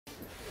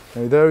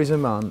Now there is a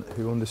man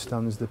who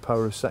understands the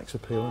power of sex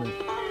appeal, isn't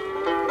he?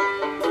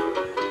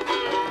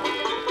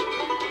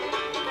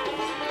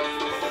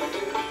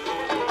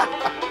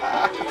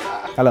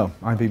 Hello,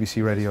 I'm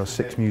BBC Radio's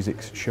Six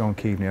Music's Shaun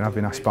Keaveny, and I've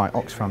been asked by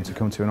Oxfam to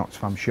come to an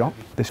Oxfam shop,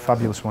 this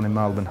fabulous one in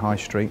Marylebone High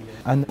Street,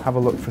 and have a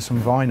look for some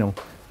vinyl.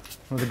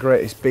 One of the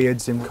greatest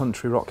beards in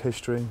country rock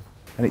history.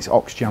 And it's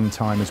Ox Jam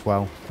time as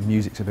well.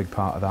 Music's a big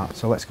part of that.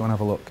 So let's go and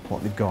have a look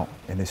what they've got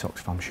in this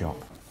Oxfam shop.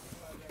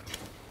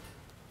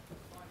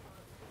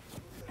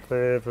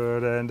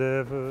 Clever and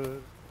ever.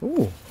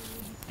 Ooh.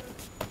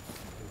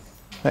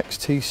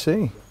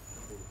 XTC.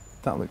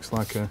 That looks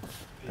like an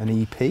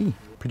EP.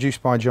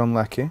 Produced by John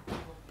Leckie,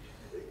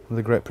 one of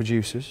the great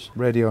producers.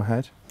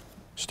 Radiohead,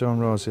 Stone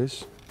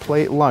Roses.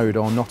 Play It Loud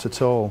or Not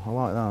At All. I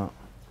like that.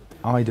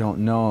 I don't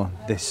know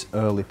this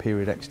early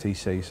period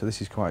XTC, so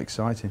this is quite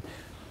exciting.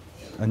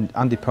 And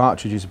Andy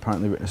Partridge has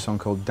apparently written a song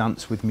called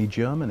Dance With Me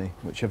Germany,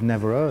 which I've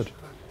never heard.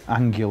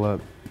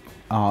 Angular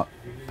art,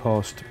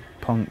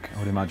 post-punk, I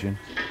would imagine.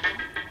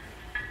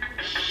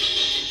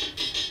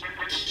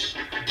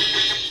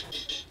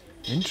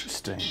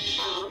 Interesting.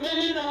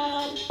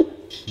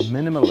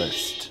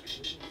 Minimalist.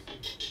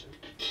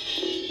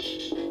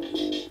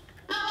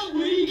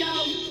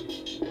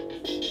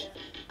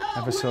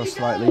 Ever so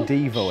slightly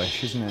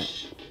Devo-ish, isn't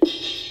it?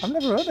 I've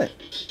never heard it.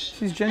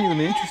 This is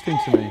genuinely interesting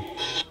to me.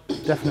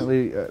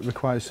 Definitely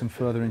requires some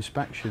further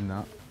inspection,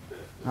 that.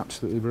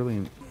 Absolutely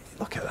brilliant.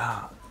 Look at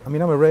that. I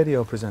mean, I'm a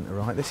radio presenter,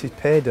 right? This is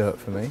pay dirt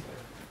for me.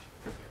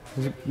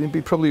 There'd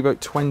be probably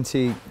about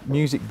 20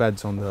 music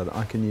beds on there that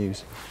I can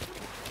use.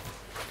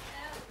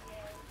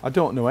 I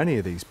don't know any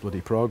of these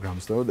bloody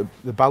programmes, though.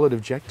 The Ballad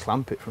of Jed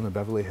Clampett from the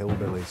Beverly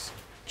Hillbillies.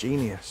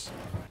 Genius.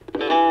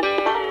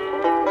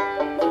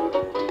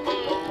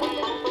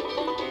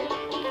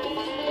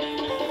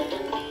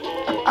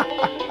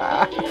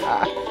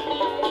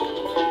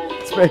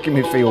 It's making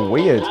me feel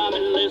weird.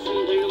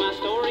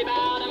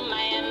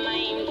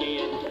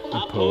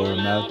 A poor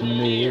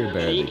mountaineer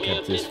barely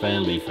kept his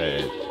family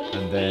fed,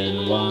 and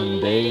then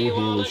one day he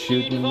was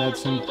shooting at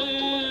some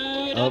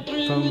up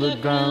from the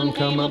ground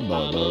come a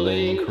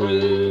bubbling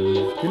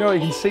crew. You know,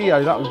 you can see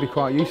how that would be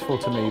quite useful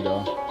to me,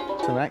 though.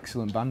 Some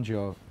excellent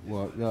banjo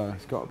work there,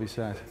 it's got to be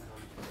said.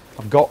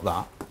 I've got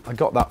that. I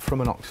got that from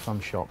an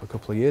Oxfam shop a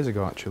couple of years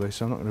ago, actually,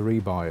 so I'm not going to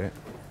rebuy it.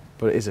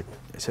 But it's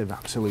an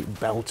absolute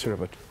belter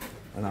of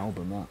an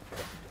album, that.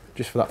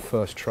 Just for that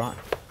first track.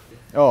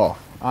 Oh,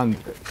 and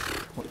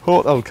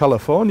Hotel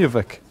California,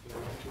 Vic.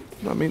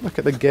 I mean, look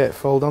at the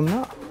gatefold on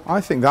that.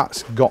 I think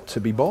that's got to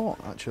be bought,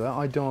 actually.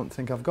 I don't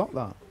think I've got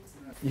that.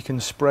 You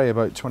can spray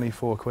about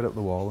 24 quid up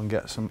the wall and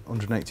get some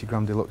 180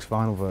 gram deluxe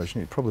vinyl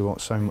version. It probably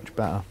won't sound much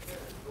better.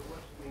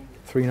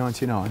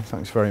 £3.99,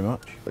 thanks very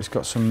much. It's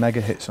got some mega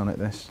hits on it,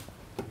 this.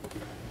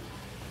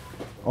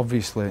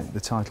 Obviously, the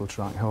title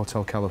track,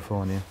 Hotel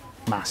California.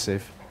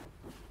 Massive.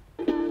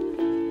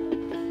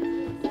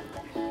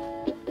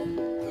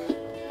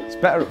 It's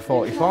better at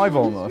 45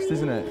 almost,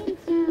 isn't it?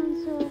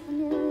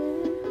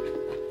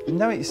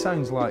 Now it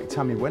sounds like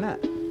Tammy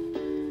Wynette.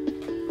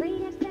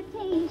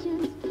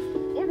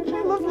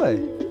 Lovely.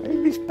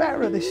 It's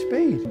better at this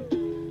speed.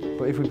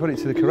 But if we put it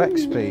to the correct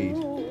speed,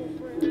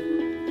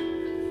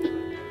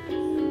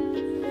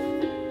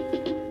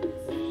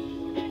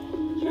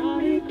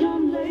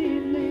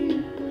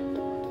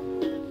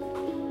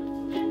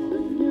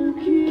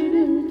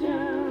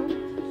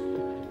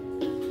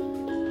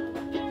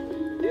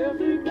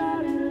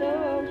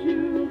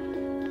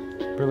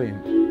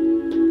 brilliant.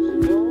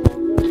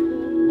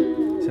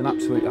 It's an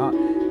absolute art.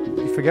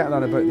 You forget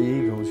that about the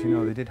Eagles, you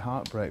know, they did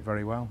Heartbreak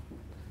very well.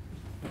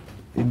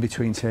 In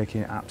between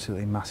taking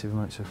absolutely massive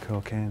amounts of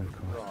cocaine, of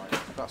course.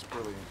 Right, that's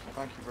brilliant.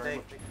 Thank you very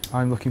much.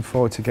 I'm looking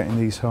forward to getting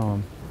these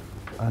home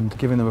and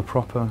giving them a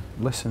proper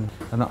listen,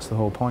 and that's the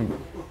whole point.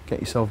 Get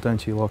yourself down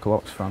to your local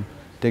Oxfam,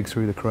 dig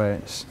through the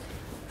crates,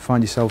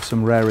 find yourself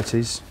some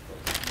rarities,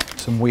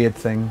 some weird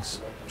things,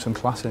 some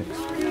classics.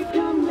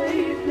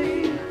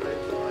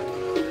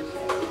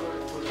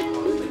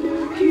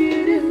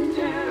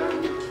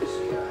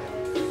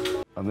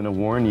 I'm going to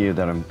warn you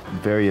that I'm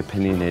very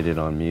opinionated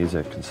on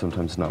music, and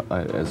sometimes not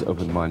as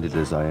open-minded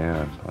as I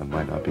am. I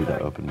might not be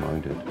that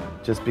open-minded.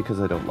 Just because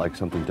I don't like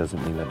something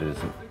doesn't mean that it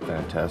isn't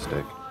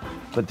fantastic.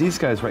 But these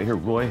guys right here,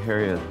 Roy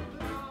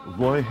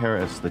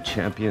Harris, the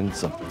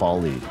champions of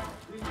folly.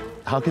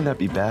 How can that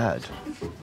be bad?